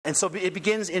And so it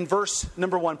begins in verse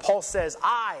number 1. Paul says,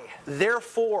 I,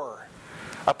 therefore,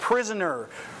 a prisoner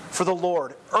for the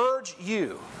Lord, urge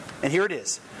you, and here it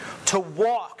is, to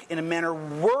walk in a manner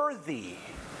worthy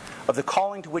of the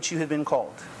calling to which you have been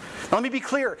called. Now let me be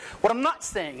clear. What I'm not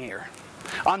saying here,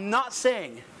 I'm not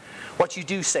saying what you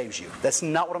do saves you. That's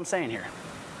not what I'm saying here.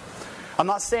 I'm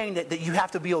not saying that you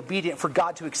have to be obedient for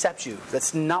God to accept you.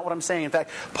 That's not what I'm saying. In fact,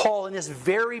 Paul in this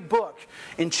very book,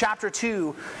 in chapter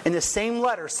 2, in the same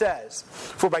letter says,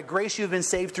 for by grace you have been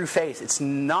saved through faith. It's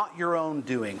not your own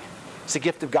doing. It's a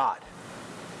gift of God.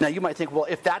 Now you might think, well,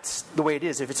 if that's the way it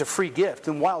is, if it's a free gift,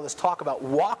 then why all this talk about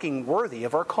walking worthy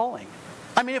of our calling?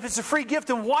 I mean, if it's a free gift,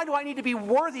 then why do I need to be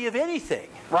worthy of anything,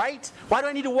 right? Why do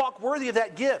I need to walk worthy of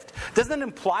that gift? Doesn't that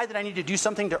imply that I need to do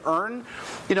something to earn,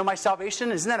 my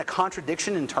salvation? Isn't that a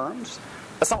contradiction in terms?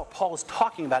 That's not what Paul is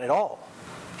talking about at all.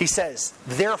 He says,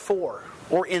 therefore,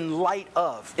 or in light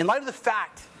of the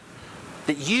fact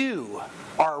that you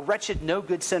are a wretched, no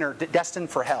good sinner destined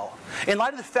for hell, in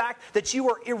light of the fact that you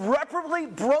are irreparably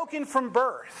broken from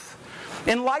birth,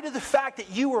 in light of the fact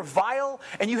that you are vile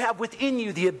and you have within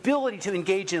you the ability to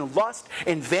engage in lust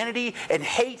and vanity and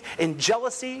hate and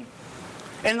jealousy,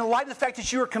 and in light of the fact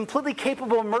that you are completely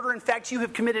capable of murder, in fact you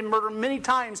have committed murder many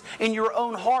times in your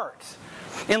own heart,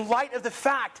 in light of the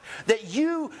fact that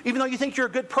you, even though you think you're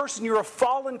a good person, you're a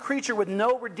fallen creature with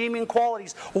no redeeming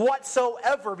qualities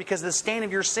whatsoever because of the stain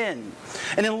of your sin.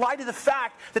 And in light of the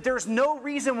fact that there is no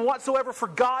reason whatsoever for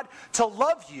God to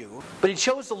love you, but He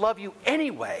chose to love you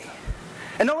anyway.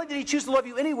 And not only did He choose to love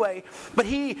you anyway, but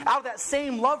He, out of that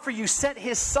same love for you, sent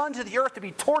His Son to the earth to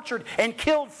be tortured and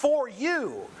killed for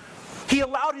you. He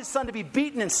allowed His Son to be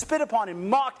beaten and spit upon and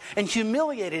mocked and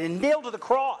humiliated and nailed to the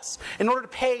cross in order to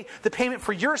pay the payment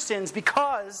for your sins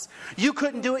because you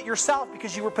couldn't do it yourself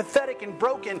because you were pathetic and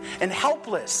broken and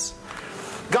helpless.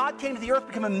 God came to the earth to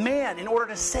become a man in order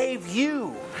to save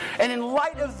you. And in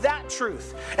light of that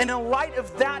truth, and in light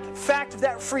of that fact of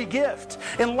that free gift,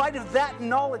 in light of that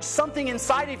knowledge, something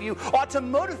inside of you ought to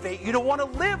motivate you to want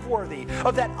to live worthy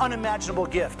of that unimaginable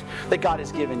gift that God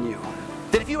has given you.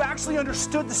 That if you actually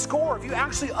understood the score, if you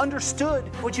actually understood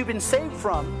what you've been saved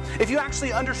from, if you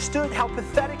actually understood how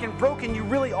pathetic and broken you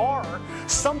really are,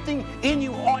 something in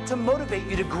you ought to motivate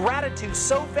you to gratitude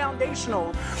so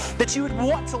foundational that you would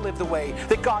want to live the way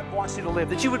that God wants you to live,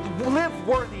 that you would live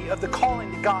worthy of the calling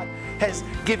that God has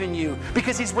given you,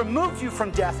 because He's removed you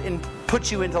from death and put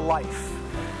you into life.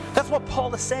 That's what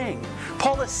Paul is saying.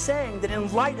 Paul is saying that in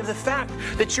light of the fact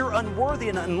that you're unworthy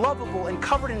and unlovable and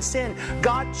covered in sin,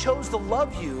 God chose to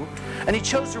love you and He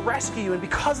chose to rescue you. And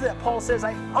because of that, Paul says,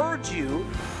 I urge you,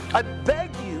 I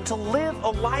beg you to live a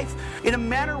life in a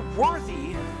manner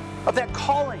worthy of that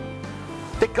calling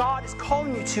that God is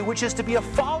calling you to, which is to be a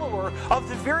follower of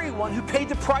the very one who paid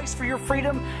the price for your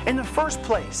freedom in the first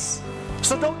place.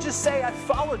 So don't just say, I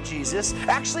followed Jesus.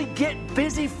 Actually get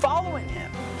busy following Him.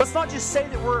 Let's not just say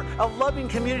that we're a loving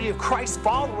community of Christ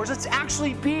followers. Let's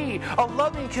actually be a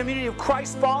loving community of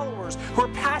Christ followers who are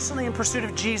passionately in pursuit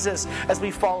of Jesus as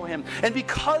we follow Him. And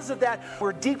because of that,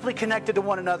 we're deeply connected to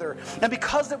one another. And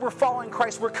because that we're following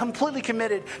Christ, we're completely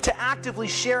committed to actively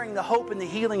sharing the hope and the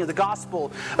healing of the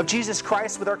gospel of Jesus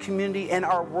Christ with our community and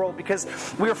our world. Because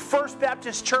we're First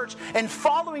Baptist Church, and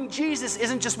following Jesus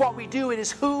isn't just what we do, it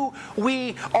is who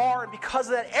we are. And because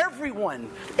of that, everyone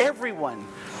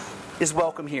is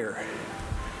welcome here.